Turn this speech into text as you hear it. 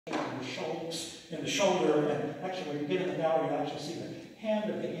in the shoulder, and actually when you get in the gallery, you actually see the hand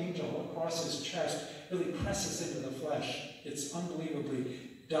of the angel across his chest really presses into the flesh. It's unbelievably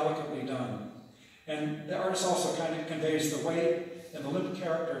delicately done. And the artist also kind of conveys the weight and the limp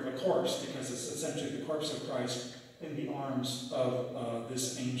character of a corpse, because it's essentially the corpse of Christ in the arms of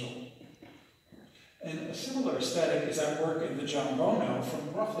this angel. And a similar aesthetic is at work in the Giambono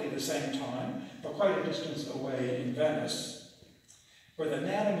from roughly the same time, but quite a distance away in Venice, where the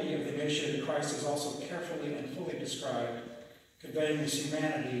anatomy of the emaciated Christ is also carefully and fully described, conveying his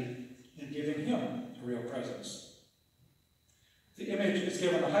humanity and giving him a real presence. The image is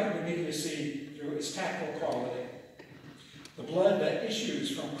given a heightened immediacy through its tactile quality. The blood that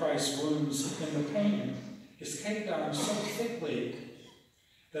issues from Christ's wounds in the painting is caked on so thickly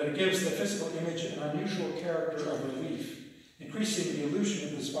that it gives the physical image an unusual character of relief, increasing the illusion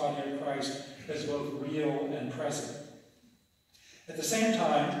of this body of Christ as both real and present. At the same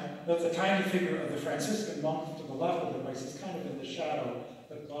time, note the tiny figure of the Franciscan monk to the left of the Christ is kind of in the shadow,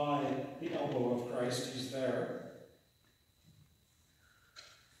 but by the elbow of Christ, he's there.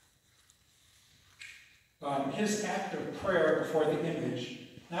 His act of prayer before the image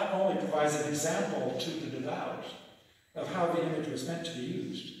not only provides an example to the devout of how the image was meant to be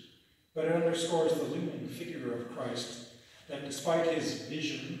used, but it underscores the looming figure of Christ, that despite his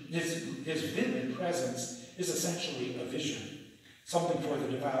vision, his vivid presence is essentially a vision, something for the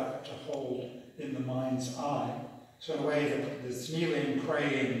devout to hold in the mind's eye. So in a way, this kneeling,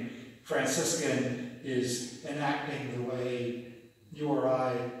 praying Franciscan is enacting the way you or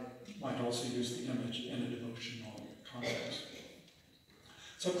I might also use the image in a devotional context.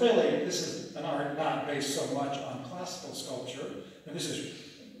 So clearly, this is an art not based so much on classical sculpture, and this is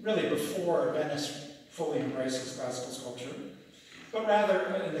really before Venice fully embraces classical sculpture, but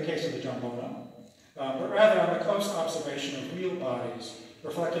rather, in the case of the Giambono, but rather on the close observation of real bodies,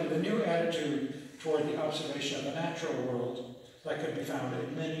 reflecting the new attitude toward the observation of the natural world that could be found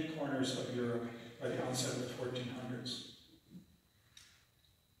in many corners of Europe by the onset of the 1400s.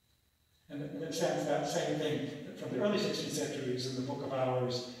 And in a sense, that same thing from the early 16th century is in the Book of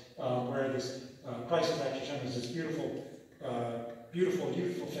Hours, where this Christ is actually shown as this beautiful,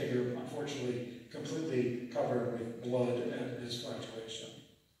 youthful figure, unfortunately completely covered with blood at his flagellation.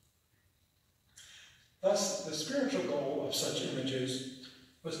 Thus, the spiritual goal of such images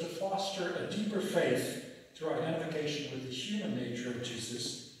was to foster a deeper faith through identification with the human nature of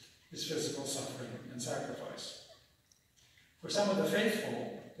Jesus, his physical suffering and sacrifice. For some of the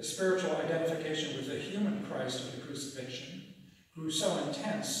faithful, the spiritual identification with the human Christ of the crucifixion grew so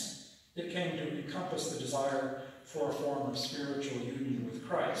intense, it came to encompass the desire for a form of spiritual union with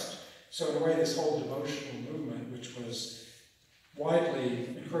Christ. So in a way, this whole devotional movement, which was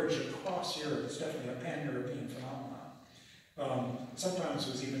widely encouraged across Europe, it's definitely a pan-European phenomenon, sometimes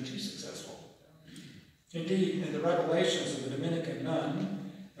was even too successful. Indeed, in the Revelations of the Dominican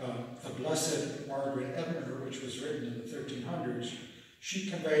nun, the Blessed Margaret Ebner, which was written in the 1300s,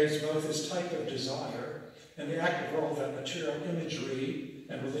 she conveys both this type of desire and the active role that material imagery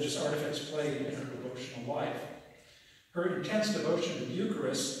and religious artifacts played in her devotional life. Her intense devotion to the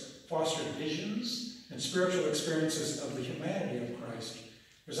Eucharist fostered visions and spiritual experiences of the humanity of Christ,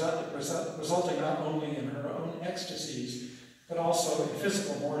 resulting not only in her own ecstasies, but also in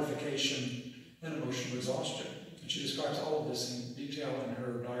physical mortification and emotional exhaustion. And she describes all of this in detail in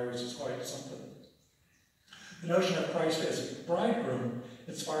her diaries as quite something. The notion of Christ as bridegroom,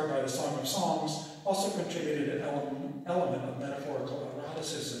 inspired by the Song of Songs, also contributed an element of metaphorical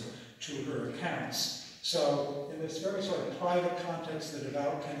eroticism to her accounts. So in this very sort of private context, the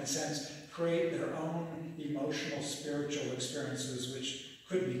devout can, in a sense, create their own emotional, spiritual experiences, which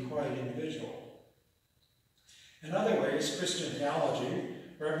could be quite individual. In other ways, Christian theology,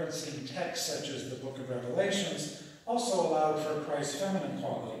 referencing texts such as the Book of Revelations, also allowed for Christ's feminine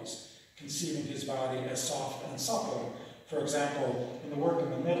qualities, conceiving his body as soft and supple. For example, in the work in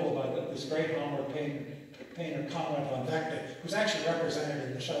the middle by this great Hamburg painter Conrad von Vecke, who's actually represented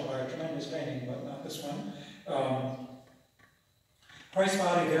in the show by a tremendous painting, but not this one. Christ's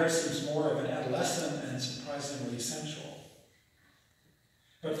body there seems more of an adolescent and surprisingly sensual.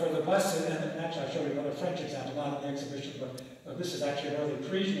 But for the Blessed, and actually I showed you another French example, not in the exhibition, but this is actually another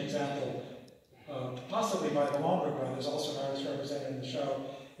Parisian example, possibly by the Lombard brothers, also an artist represented in the show,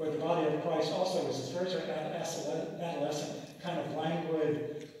 where the body of Christ also is this very sort of adolescent, kind of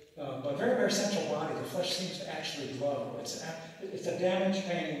languid, but very, very sensual body. The flesh seems to actually glow. It's a damaged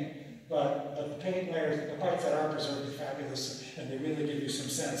painting, but the paint layers, the parts that are preserved are fabulous, and they really give you some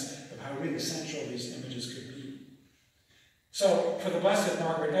sense of how really sensual these images could be. So, for the Blessed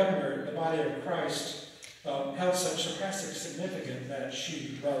Margaret Ebner, the body of Christ held such surpassing significance that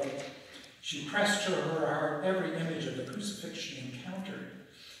she wrote, She pressed to her heart every image of the crucifix she encountered,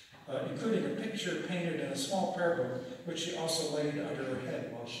 including a picture painted in a small prayer book, which she also laid under her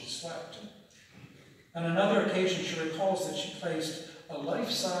head while she slept. On another occasion, she recalls that she placed a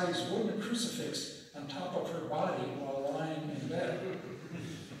life-size wooden crucifix on top of her body while lying in bed.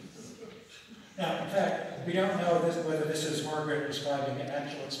 Now, in fact, we don't know whether this is Margaret describing an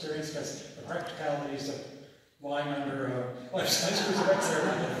actual experience, because the practicalities of lying under a life-size crucifix are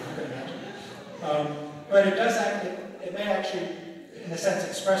not going to happen. But it does it may actually, in a sense,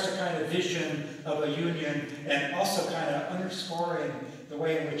 express a kind of vision of a union, and also kind of underscoring the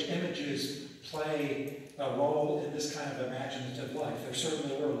way in which images play a role in this kind of imaginative life. There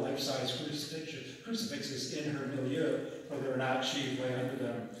certainly were life-size crucifixes in her milieu, whether or not she lay under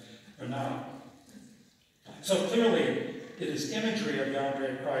them or not. So clearly, it is imagery of the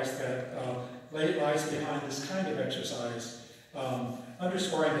Andre of Christ that lies behind this kind of exercise,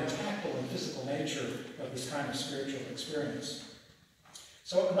 underscoring the tactile and physical nature of this kind of spiritual experience.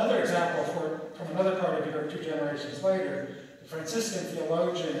 So another example from another part of Europe 2 generations later, the Franciscan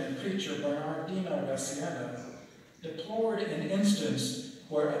theologian and preacher Bernardino da Siena deplored an instance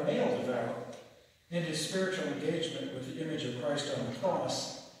where a male devout, in his spiritual engagement with the image of Christ on the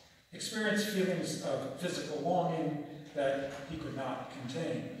cross, experienced feelings of physical longing that he could not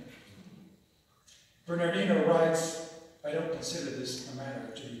contain. Bernardino writes, "I don't consider this a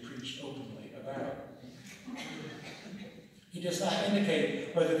matter to be preached openly about." He does not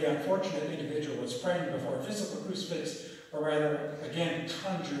indicate whether the unfortunate individual was praying before a physical crucifix, or rather, again,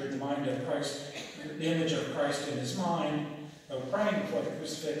 conjured the mind of Christ, the image of Christ in his mind. Though praying before the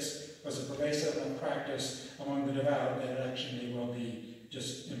crucifix was a pervasive practice among the devout, that actually may well be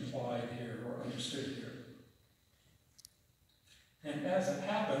just implied here or understood here. And as it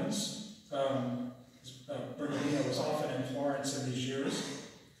happens, Bernardino was often in Florence in these years.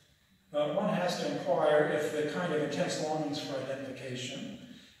 One has to inquire if the kind of intense longings for identification,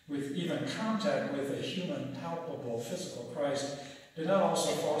 with even contact with a human, palpable, physical Christ, did not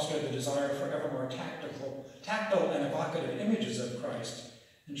also foster the desire for ever more tactile and evocative images of Christ.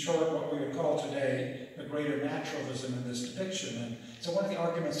 In short, what we would call today a greater naturalism in this depiction. And so one of the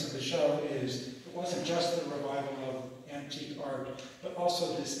arguments of the show is it wasn't just the revival of antique art, but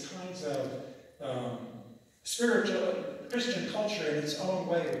also this kinds of spiritual Christian culture in its own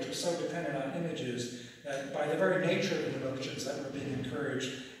way, which was so dependent on images, that by the very nature of the devotions that were being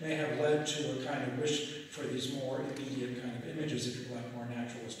encouraged, may have led to a kind of wish for these more immediate kind of images, if you like, more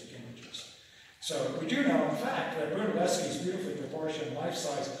naturalistic images. So we do know, in fact, that Brunelleschi's beautifully proportioned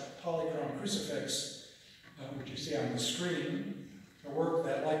life-size polychrome crucifix, which you see on the screen, a work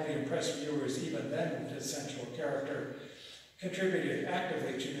that likely impressed viewers even then with its sensual character, contributed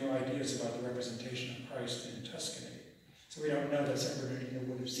actively to new ideas about the representation of Christ in Tuscany. So we don't know that San Bernardino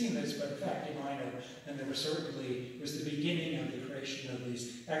would have seen this, but in fact he might have, and there was certainly, it was the beginning of the creation of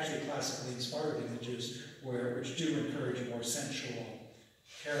these actually classically inspired images which do encourage a more sensual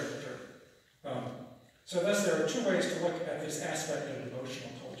character. So thus there are two ways to look at this aspect of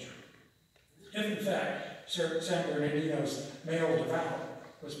devotional culture. If in fact San Bernardino's male devout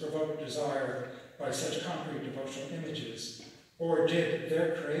was provoked desire by such concrete devotional images, or did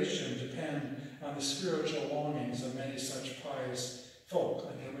their creation depend on the spiritual longings of many such pious folk?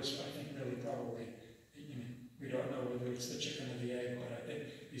 And there was, I think, really probably, we don't know whether it's the chicken or the egg, but I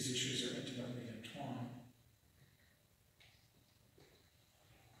think these issues are intimately entwined.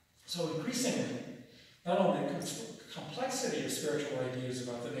 So increasingly, not only the complexity of spiritual ideas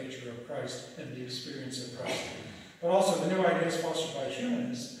about the nature of Christ and the experience of Christ, but also the new ideas fostered by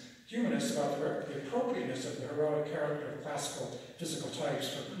humanists about the appropriateness of the heroic character of classical physical types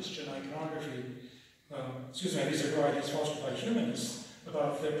for Christian iconography. These are new ideas fostered by humanists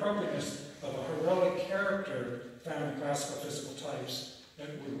about the appropriateness of a heroic character found in classical physical types that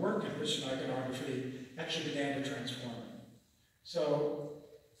would work in Christian iconography, actually began to transform it. So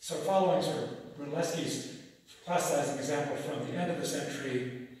following sort of Brunelleschi's plasticizing example from the end of the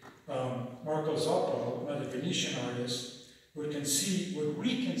century, Marco Zoppo, another Venetian artist, would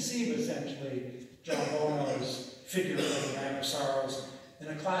reconceive essentially John Bono's figure of the Man of Sorrows in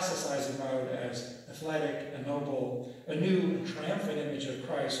a classicizing mode as athletic and noble, a new and triumphant image of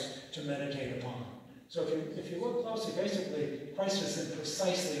Christ to meditate upon. So if you look closely, basically Christ is in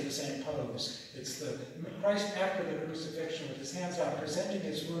precisely the same pose. It's the Christ after the crucifixion with his hands out, presenting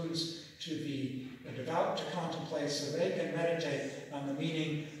his wounds to the devout to contemplate so they can meditate on the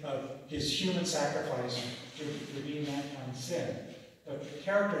meaning of his human sacrifice to redeem mankind's sin. But the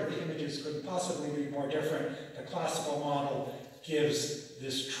character of the images couldn't possibly be more different. The classical model gives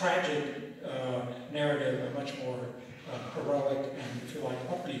this tragic narrative a much more heroic and, if you like,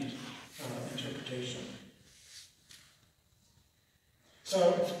 upbeat interpretation.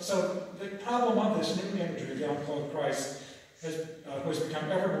 So the problem of this new imagery of the unclothed Christ who has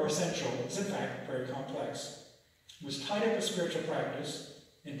become ever more essential is in fact very complex. It was tied up with spiritual practice,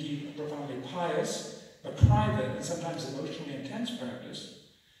 indeed profoundly pious, but private and sometimes emotionally intense practice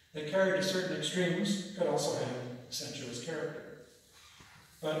that carried to certain extremes could also have sensuous character.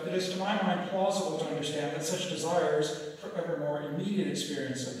 But it is to my mind plausible to understand that such desires for ever more immediate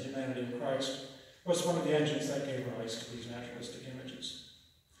experience of the humanity of Christ was one of the engines that gave rise to these naturalistic images.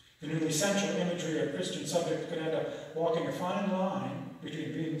 The newly sensual imagery of Christian subjects could end up walking a fine line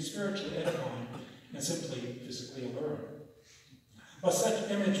between being spiritually edifying and simply physically alluring. While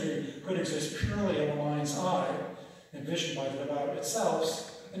such imagery could exist purely in the mind's eye, envisioned by the devout itself,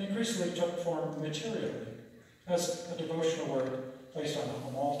 and increasingly took form materially, as a devotional work placed on a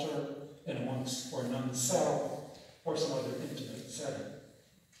home altar, in a monk's or nun's cell, or some other intimate setting.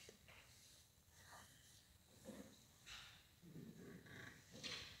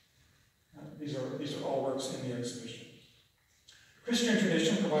 These are all works in the exhibition. Christian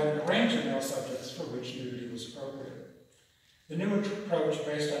tradition provided a range of male subjects for which nudity was appropriate. The new approach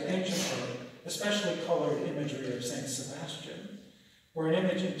based on ancient art, especially colored imagery of Saint Sebastian, where an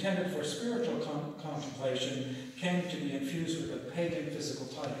image intended for spiritual contemplation came to be infused with a pagan physical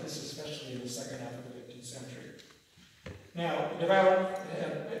type, this especially in the second half of the 15th century. Now, devout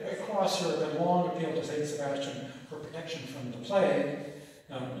across Europe had long appealed to Saint Sebastian for protection from the plague,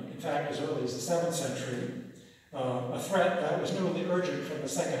 in fact, as early as the 7th century, a threat that was newly urgent from the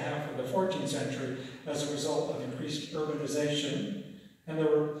second half of the 14th century as a result of increased urbanization. And there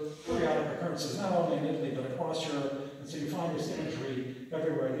were periodic occurrences not only in Italy but across Europe. And so you find this imagery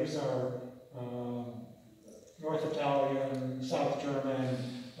everywhere. These are North Italian, South German,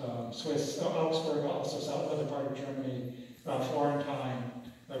 Swiss, Augsburg, also south other part of Germany, Florentine.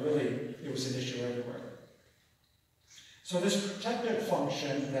 Really, it was an issue everywhere. So this protective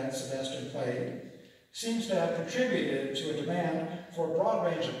function that Sebastian played seems to have contributed to a demand for a broad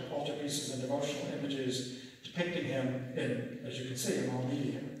range of altarpieces and devotional images depicting him in, as you can see, in all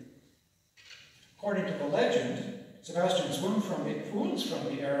media. According to the legend, Sebastian's wounds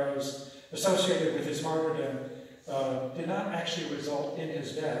from the arrows associated with his martyrdom did not actually result in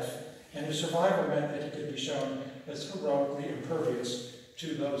his death, and his survival meant that he could be shown as heroically impervious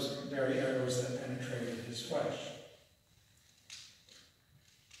to those very arrows that penetrated his flesh.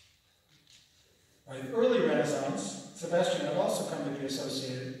 By the early Renaissance, Sebastian had also come to be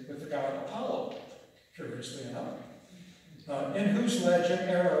associated with the god Apollo, curiously enough, in whose legend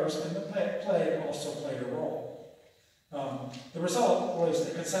arrows and the plague also played a role. The result was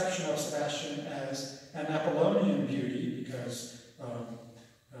the conception of Sebastian as an Apollonian beauty, because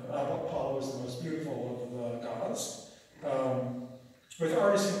Apollo was the most beautiful of the gods, with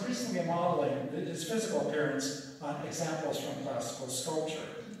artists increasingly modeling his physical appearance on examples from classical sculpture.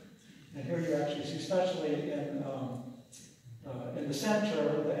 And here you actually see, especially in the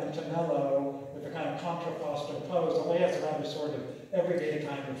center, the Antonello with the kind of contrapposto pose, although he has a rather sort of everyday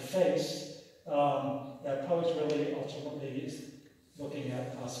kind of face. That pose really ultimately is looking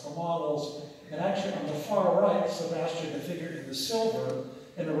at classical models. And actually on the far right, Sebastian, the figure in the silver,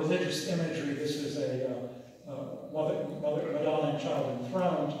 in a religious imagery, this is a Madonna and Child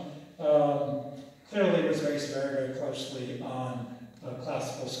enthroned, clearly was based very, very closely on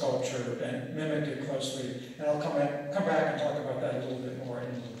classical sculpture and mimicked it closely. And I'll come back and talk about that a little bit more in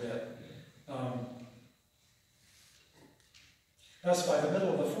a little bit. Thus, by the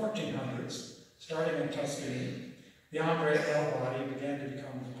middle of the 1400s, starting in Tuscany, the ombre male body began to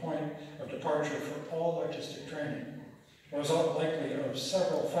become the point of departure for all artistic training, a result likely of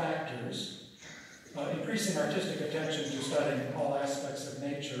several factors: increasing artistic attention to studying all aspects of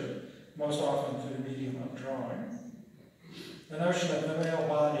nature, most often through the medium of drawing. The notion of the male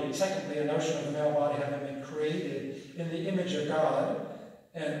body, secondly, a notion of the male body having been created in the image of God,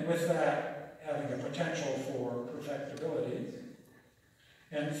 and with that having a potential for perfectibility.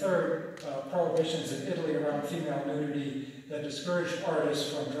 And third, prohibitions in Italy around female nudity that discouraged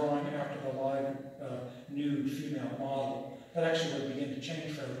artists from drawing after the live nude female model. That actually would begin to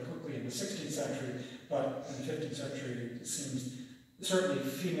change fairly quickly in the 16th century, but in the 15th century it seems certainly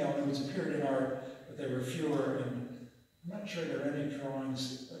female nudes appeared in art, but they were fewer, and I'm not sure there are any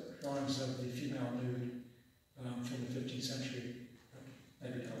drawings of the female nude from the 15th century.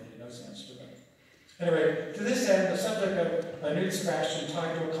 Maybe nobody knows the answer to that. Anyway, to this end, the subject of a nude Sebastian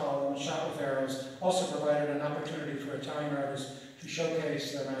tied to a column and shot with arrows also provided an opportunity for Italian artists to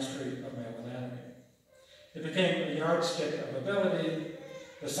showcase their mastery of male anatomy. It became a yardstick of ability,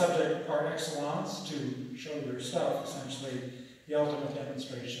 the subject par excellence to show your stuff, essentially the ultimate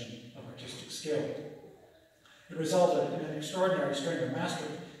demonstration of artistic skill. It resulted in an extraordinary string of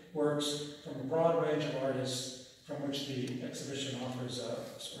masterworks from a broad range of artists, from which the exhibition offers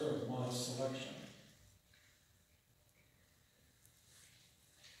a sort of modest selection.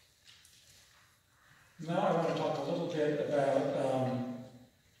 Now I want to talk a little bit about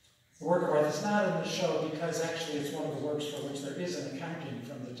the work of art that's not in the show, because actually it's one of the works for which there is an accounting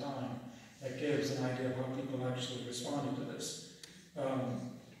from the time that gives an idea of how people actually responded to this.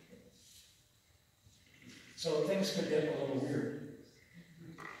 So things could get a little weird.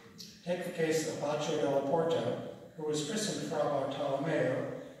 Take the case of Baccio della Porta, who was christened Fra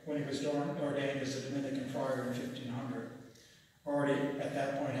Bartolomeo when he was ordained as a Dominican friar in 1500. Already at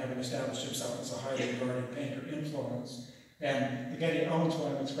that point having established himself as a highly regarded painter in Florence. And the Getty owns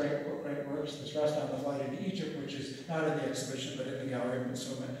one of its great works, this Rest on the Flight into Egypt, which is not in the exhibition but in the gallery,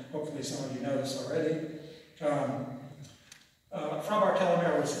 so hopefully some of you know this already. Fra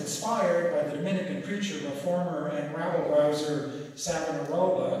Bartolomeo was inspired by the Dominican preacher, reformer, and rabble-rouser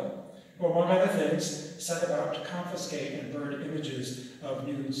Savonarola, who, among other things, set about to confiscate and burn images of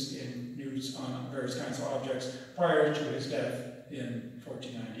nudes on various kinds of objects prior to his death in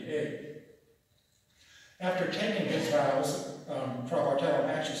 1498. After taking his vows, Fra Bartolomeo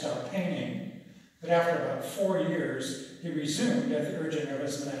actually stopped painting, but after about 4 years, he resumed at the urging of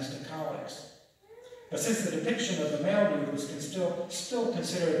his monastic colleagues. But since the depiction of the male nude was still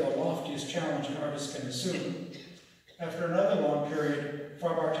considered the loftiest challenge an artist can assume, after another long period, Fra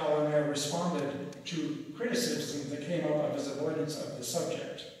Bartolomeo responded to criticism that came up of his avoidance of the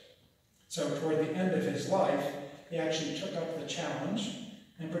subject. So toward the end of his life, he actually took up the challenge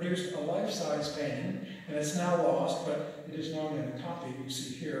and produced a life-size painting, and it's now lost, but it is known in a copy you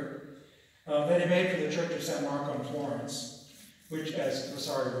see here, that he made for the Church of San Marco in Florence, which, as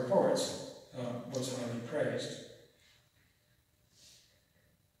Vasari reports, was highly praised.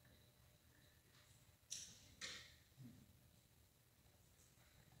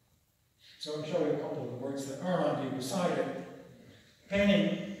 So I'll show you a couple of the works that are on view beside it.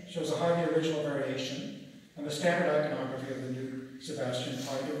 Painting shows a highly original variation on the standard iconography of the nude Sebastian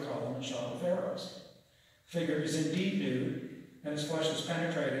Tiger column and shot with arrows. The figure is indeed nude, and his flesh is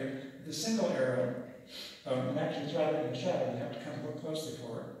penetrated with a single arrow, and actually it's rather in shadow, you have to kind of look closely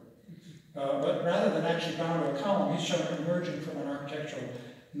for it. But rather than actually bound to a column, he's shown emerging from an architectural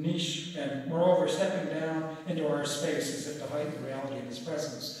niche, and moreover stepping down into our space as if to heighten the reality of his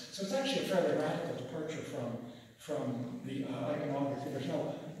presence. So it's actually a fairly radical departure from the iconography. There's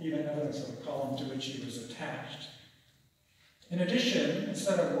no even evidence of a column to which he was attached. In addition,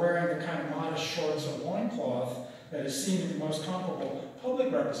 instead of wearing the kind of modest shorts or loincloth that is seen in the most comparable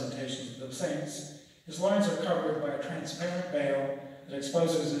public representations of the saints, his loins are covered by a transparent veil that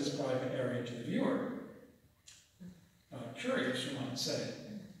exposes his private area to the viewer. Curious, you might say.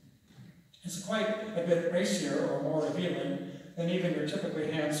 It's quite a bit racier or more revealing than even your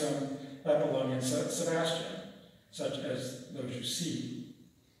typically handsome Babylonian Sebastian, such as those you see.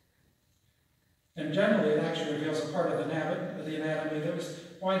 And generally, it actually reveals a part of the anatomy that was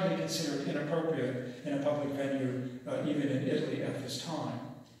widely considered inappropriate in a public venue, even in Italy at this time.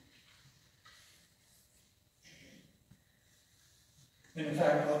 And in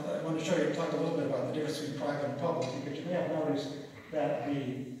fact, I want to talk a little bit about the difference between private and public, because you may have noticed that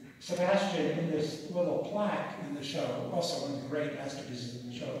the Sebastian in this little plaque in the show, also one of the great masterpieces in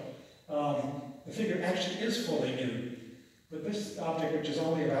the show, the figure actually is fully nude. But this object, which is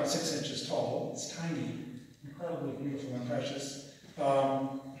only about 6 inches tall, it's tiny, incredibly beautiful and precious,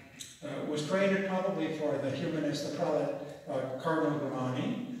 was created probably for the humanist, the prelate Cardinal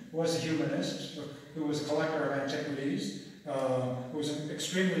Grimani, who was a humanist, who was a collector of antiquities, who was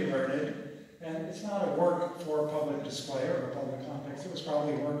extremely learned, and it's not a work for public display or a public context. It was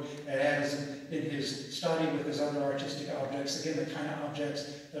probably work that has in his study with his other artistic objects, again, the kind of objects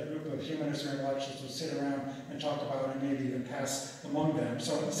that a group of humanists or intellectuals would sit around and talk about and maybe even pass among them.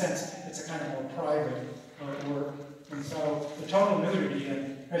 So in a sense, it's a kind of more private work. And so the total nudity,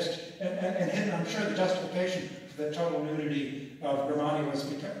 and I'm sure the justification for the total nudity of Grimani was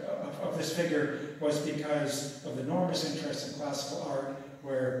because, of this figure was because of the enormous interest in classical art,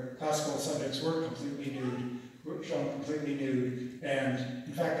 where classical subjects were completely nude, were shown completely nude, and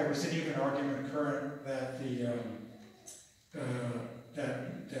in fact there was even an argument current that the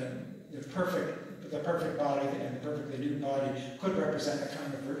perfect body and the perfectly nude body could represent a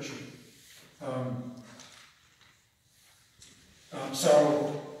kind of virtue.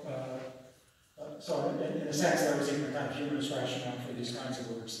 So in a sense, there was even a kind of humanist rationale for these kinds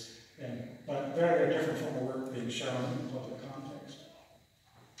of works, but very, very different from a work being shown in the public context.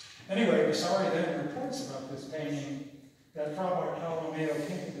 Anyway, Vasari then reports about this painting that Fra Bartolomeo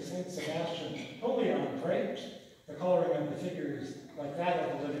painted the Saint Sebastian wholly on drapes, the coloring of the figures like that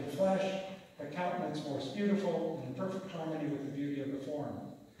of the living flesh, the countenance most beautiful and in perfect harmony with the beauty of the form.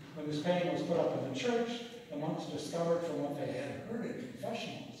 When this painting was put up in the church, the monks discovered from what they had heard in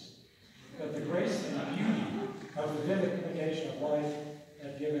confessionals that the grace and beauty of the vivification of life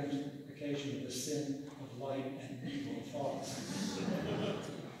had given occasion to the sin of light and evil thoughts.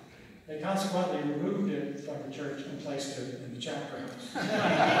 They consequently removed it from the church and placed it in the chapter house.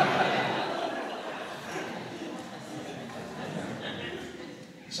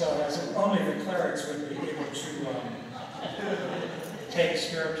 So as only the clerics would be able to take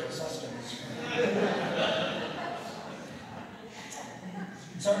spiritual sustenance from it.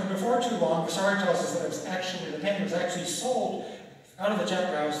 So before too long, Vasari tells us that it was actually, the painting was actually sold out of the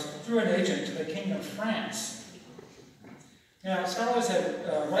chapter house through an agent to the King of France. Now, scholars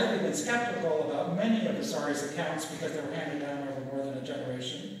have rightly been skeptical about many of Vasari's accounts because they were handed down over more than a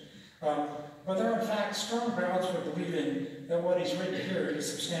generation. But there are, in fact, strong grounds for believing that what he's written here is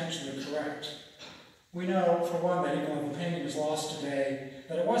substantially correct. We know, for one, that even though the painting is lost today,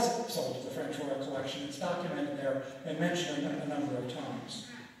 that it was sold to the French Royal Collection. It's documented there and mentioned a number of times.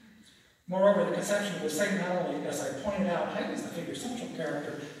 Moreover, the conception of the saint not only, as I pointed out, heightens the figure's central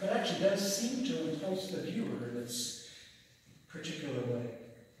character, but actually does seem to entice the viewer in its particular way.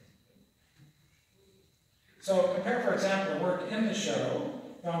 So compare, for example, a work in the show,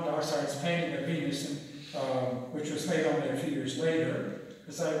 Van Darsart's painting of Venus, which was made only a few years later.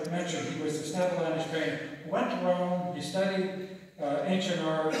 As I mentioned, he was this Netherlandish painter who went to Rome, he studied ancient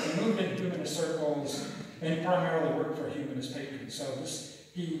art, he moved in humanist circles, and he primarily worked for humanist patrons. So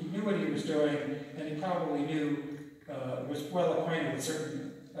he knew what he was doing, and he probably was well acquainted with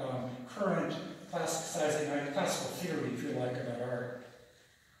certain current classical theory, if you like, about art.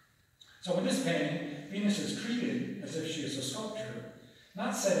 So in this painting, Venus is treated as if she is a sculpture,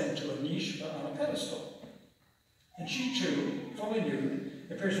 not set into a niche, but on a pedestal. And she, too, fully nude,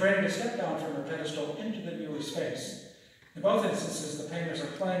 appears ready to step down from her pedestal into the viewer's space. In both instances, the painters are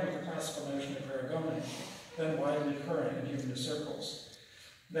playing with the classical notion of paragone, then widely current in humanist circles.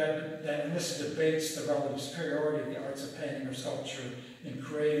 And this debates the relative superiority of the arts of painting or sculpture in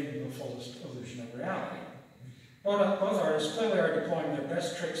creating the fullest illusion of reality. Both artists clearly are deploying their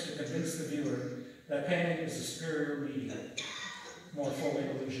best tricks to convince the viewer that painting is a superior medium, more fully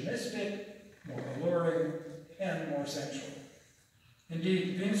illusionistic, more alluring, and more sensual.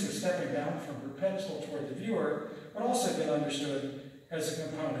 Indeed, Venus is stepping down from her pedestal toward the viewer, but also been understood as a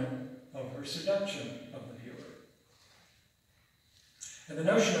component of her seduction of the viewer. And the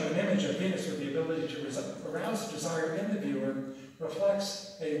notion of an image of Venus with the ability to arouse desire in the viewer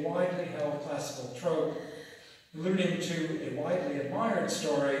reflects a widely held classical trope, alluding to a widely admired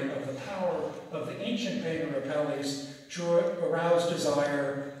story of the power of the ancient painter Apelles to arouse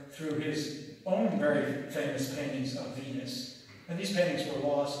desire through his own very famous paintings of Venus. And these paintings were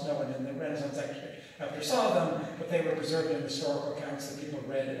lost. No one in the Renaissance actually after saw them, but they were preserved in historical accounts that people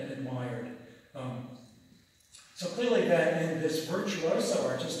read and admired. So clearly then, in this virtuoso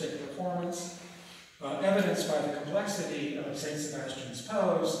artistic performance, evidenced by the complexity of St. Sebastian's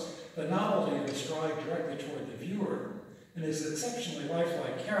pose, the novelty of his stride directly toward the viewer, and his exceptionally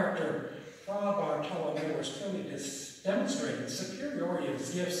lifelike character, Fra Bartolomeo was clearly demonstrating the superiority of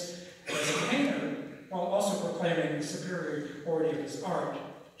his gifts as a painter, while also proclaiming the superiority of his art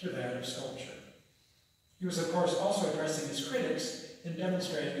to that of sculpture. He was, of course, also addressing his critics in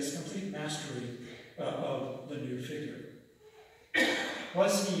demonstrating his complete mastery of the nude figure.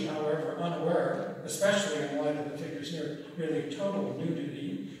 Was he, however, unaware, especially in light of the figure's nearly total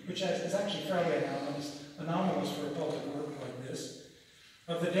nudity, which is actually fairly anomalous for a public work like this,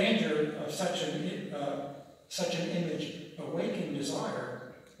 of the danger of such an image awakening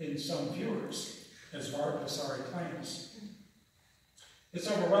desire in some viewers, as Vasari claims. Its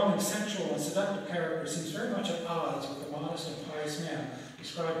overwhelming sensual and seductive character seems very much at odds with the modest and pious man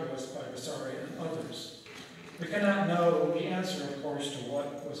described to us by Vasari and others. We cannot know the answer, of course, to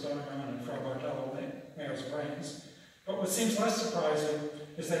what was going on in Fra Bartolomeo's brains, but what seems less surprising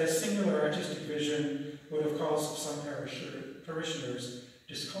is that his singular artistic vision would have caused some parishioners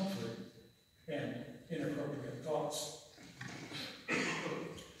discomfort and inappropriate thoughts.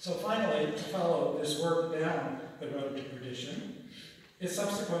 So finally, to follow this work down the road to perdition, its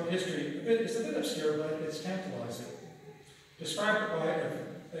subsequent history is a bit obscure, but it's tantalizing. Described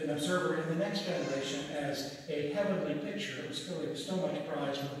by an observer in the next generation as a heavenly picture, it was still much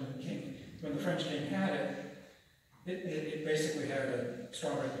prized when the French king had it. It basically had a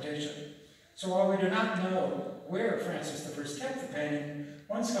strong reputation. So while we do not know where Francis I kept the painting,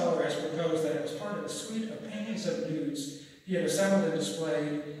 one scholar has proposed that it was part of a suite of paintings of nudes he had assembled and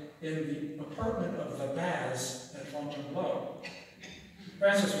displayed in the apartment of the Baths at Fontainebleau.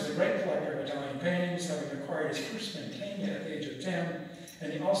 Francis was a great collector of Italian paintings, having acquired his first mantegna at the age of 10,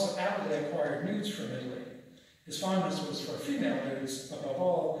 and he also avidly acquired nudes from Italy. His fondness was for female nudes above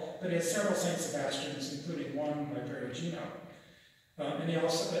all, but he had several St. Sebastians, including one by Perdition. And he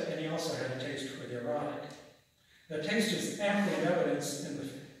also had a taste for the erotic. That taste is amply in evidence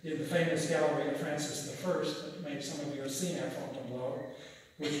in the famous gallery of Francis I that maybe some of you have seen at Fontainebleau,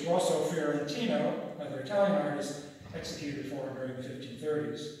 which Rosso Fiorentino, another Italian artist, executed for him during the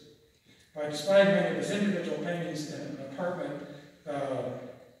 1530s. By displaying many of his individual paintings in an apartment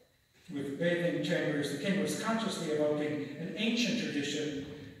with bathing chambers, the king was consciously evoking an ancient tradition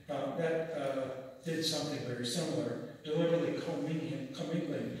that did something very similar, deliberately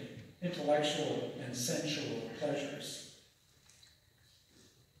commingling intellectual and sensual pleasures.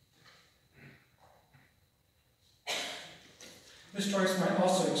 This choice might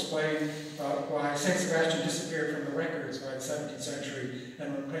also explain why St. Sebastian disappeared from the records by the 17th century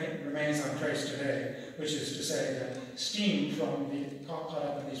and remains untraced today, which is to say that steam from the caught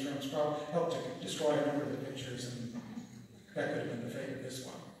up in these rooms probably helped to destroy a number of the pictures, and that could have been the fate of this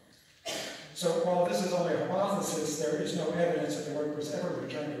one. So while this is only a hypothesis, there is no evidence that the work was ever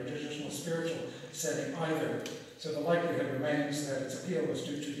returned to a traditional spiritual setting either. So the likelihood remains that its appeal was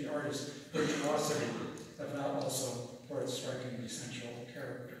due to the artist's virtuosity, if not also for its strikingly sensual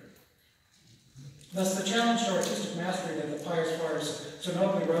character. Thus, the challenge to artistic mastery that the pious friars so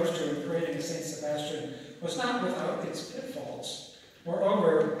nobly rose to in creating a St. Sebastian was not without its pitfalls.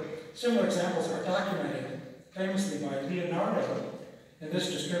 Moreover, similar examples are documented famously by Leonardo in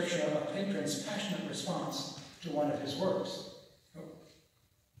this description of a patron's passionate response to one of his works.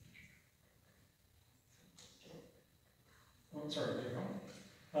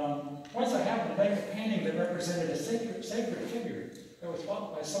 Once I happened to make a painting that represented a sacred figure that was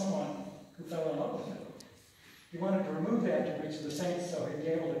bought by someone who fell in love with it. He wanted to remove the attributes of the saints so he'd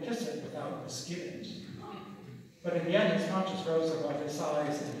be able to kiss it without misgivings. But in the end, his conscience rose above his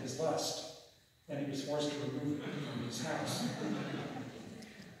size and his lust, and he was forced to remove it from his house.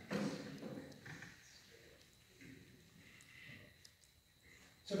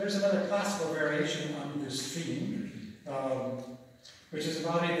 So there's another classical variation on this theme, which is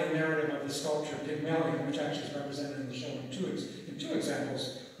embodied in the narrative of the sculpture Pygmalion, which actually is represented in the show in two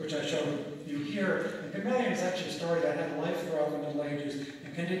examples, which I showed you here. And Pygmalion is actually a story that had life throughout the Middle Ages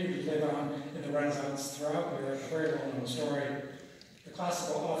and continued to live on in the Renaissance throughout. We're a very well-known story. The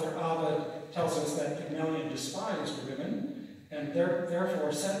classical author Ovid tells us that Pygmalion despised women and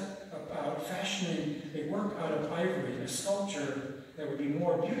therefore set about fashioning a work out of ivory, a sculpture that would be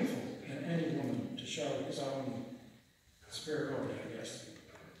more beautiful than any woman, to show his own spirit over it, I guess.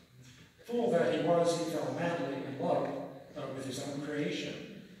 Fool that he was, he fell madly in love with his own creation,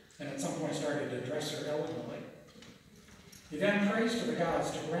 and at some point started to dress her elegantly. He then prays to the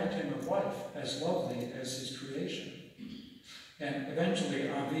gods to grant him a wife as lovely as his creation. And eventually,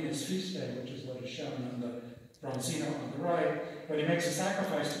 on Venus' feast day, which is what is shown on the bronzino on the right, when he makes a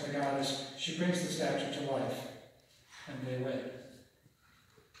sacrifice to the goddess, she brings the statue to life, and they wed.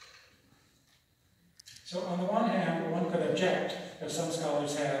 So on the one hand, one could object, as some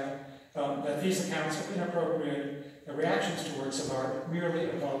scholars have, that these accounts of inappropriate reactions to works of art merely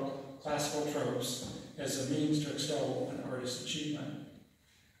evoke classical tropes as a means to extol an artist's achievement.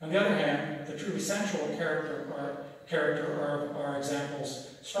 On the other hand, the truly sensual character of our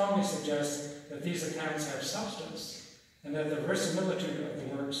examples strongly suggests that these accounts have substance, and that the verisimilitude of the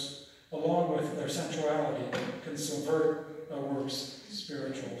works, along with their sensuality, can subvert a work's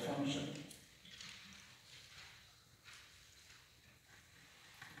spiritual function.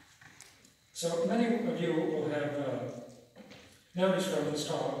 So many of you will have noticed from this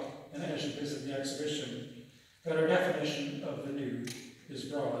talk, and as you visit the exhibition, that our definition of the nude is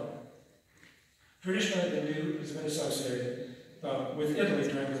broad. Traditionally, the nude has been associated with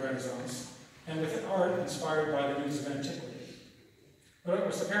Italy during the Renaissance, and with art inspired by the nudes of antiquity. But it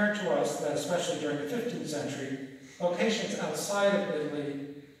was apparent to us that, especially during the 15th century, locations outside of Italy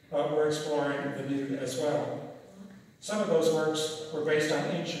were exploring the nude as well. Some of those works were based on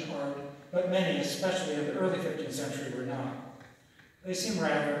ancient art, but many, especially in the early 15th century, were not. They seem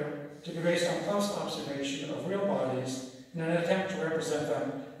rather to be based on close observation of real bodies in an attempt to represent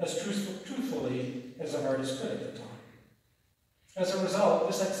them as truthfully as an artist could at the time. As a result,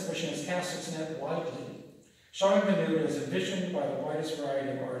 this exhibition has cast its net widely, showing the nude as envisioned by the widest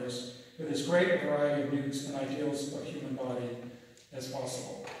variety of artists, with as great a variety of nudes and ideals of human body as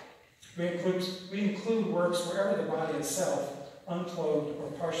possible. We include works wherever the body itself, unclothed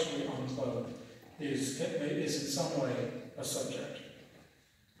or partially unclothed, is in some way a subject.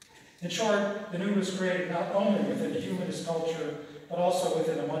 In short, the nude was created not only within humanist culture, but also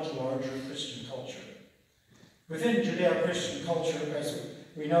within a much larger Christian culture. Within Judeo-Christian culture, as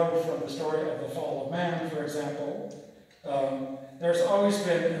we know from the story of the fall of man, for example, there's always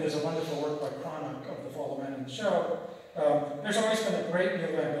been, and there's a wonderful work by Chronic of the fall of man in the show, there's always been a great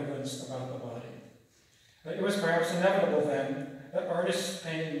deal of ambivalence about the body. It was perhaps inevitable then that artists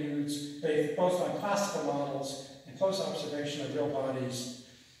painting nudes, based both on classical models and close observation of real bodies,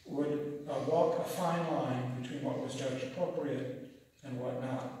 would walk a fine line between what was judged appropriate and what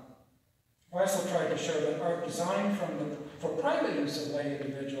not. I also tried to show that art designed for private use of lay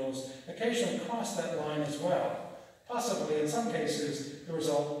individuals occasionally crossed that line as well, possibly in some cases the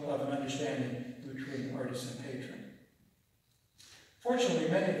result of an understanding between artist and patron. Fortunately,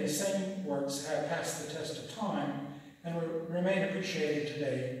 many of these same works have passed the test of time and remain appreciated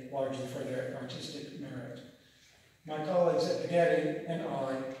today largely for their artistic merit. My colleagues at the Getty and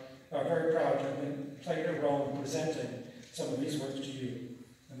I are very proud to have played a role in presenting some of these works to you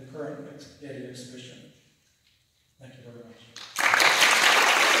in the current Getty exhibition.